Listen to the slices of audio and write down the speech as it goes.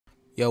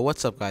Yo,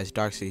 what's up guys,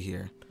 DarkSeeds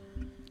here.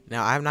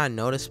 Now I have not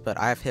noticed, but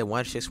I've hit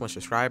 161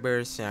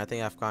 subscribers and I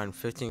think I've gotten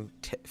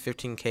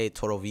 15k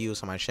total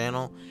views on my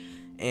channel.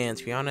 And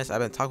to be honest, I've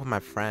been talking with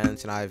my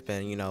friends and I've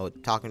been,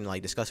 talking,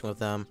 discussing with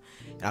them.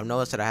 And I've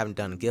noticed that I haven't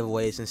done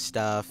giveaways and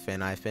stuff,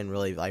 and I've been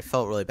really,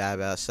 felt really bad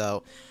about it.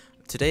 So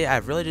today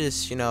I've really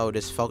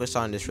just focused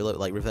on just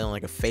really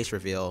revealing a face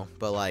reveal.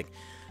 But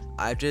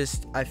I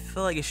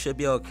feel like it should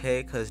be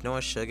okay because no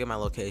one should get my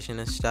location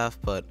and stuff.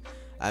 But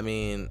I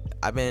mean,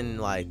 I've been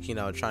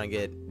trying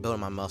to building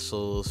my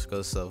muscles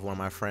because of one of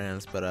my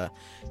friends. But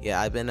yeah,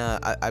 I've been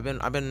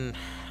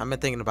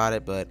thinking about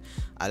it. But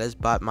I just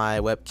bought my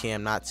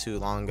webcam not too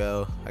long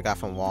ago. I got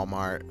from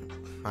Walmart.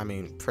 I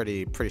mean,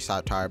 pretty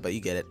satire, but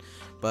you get it.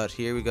 But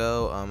here we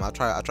go. I'll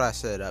try to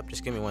set it up.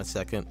 Just give me 1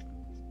 second.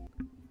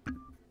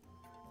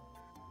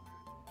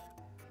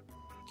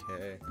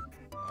 Okay.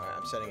 All right,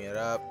 I'm setting it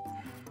up.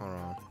 Hold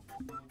on.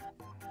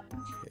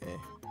 Okay.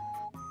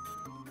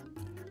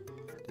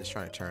 Just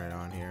trying to turn it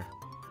on here.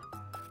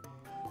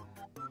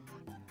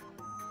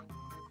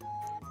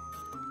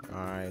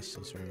 Alright,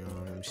 still turning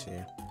on. Let me see.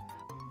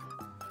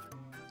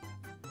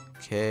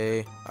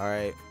 Okay,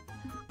 alright.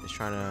 Just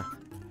trying to.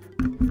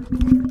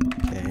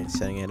 Okay,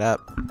 setting it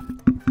up.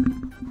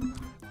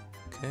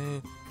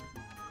 Okay.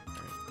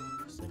 Alright,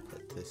 let's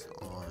put this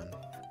on.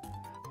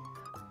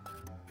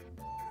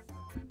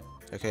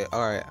 Okay,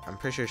 alright. I'm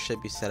pretty sure it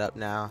should be set up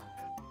now.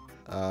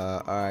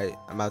 Alright,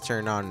 I'm about to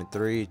turn it on in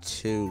 3,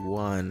 2,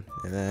 1,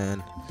 and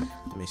then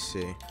let me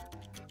see.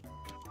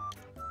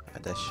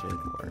 That should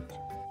work.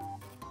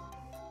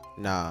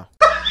 Nah.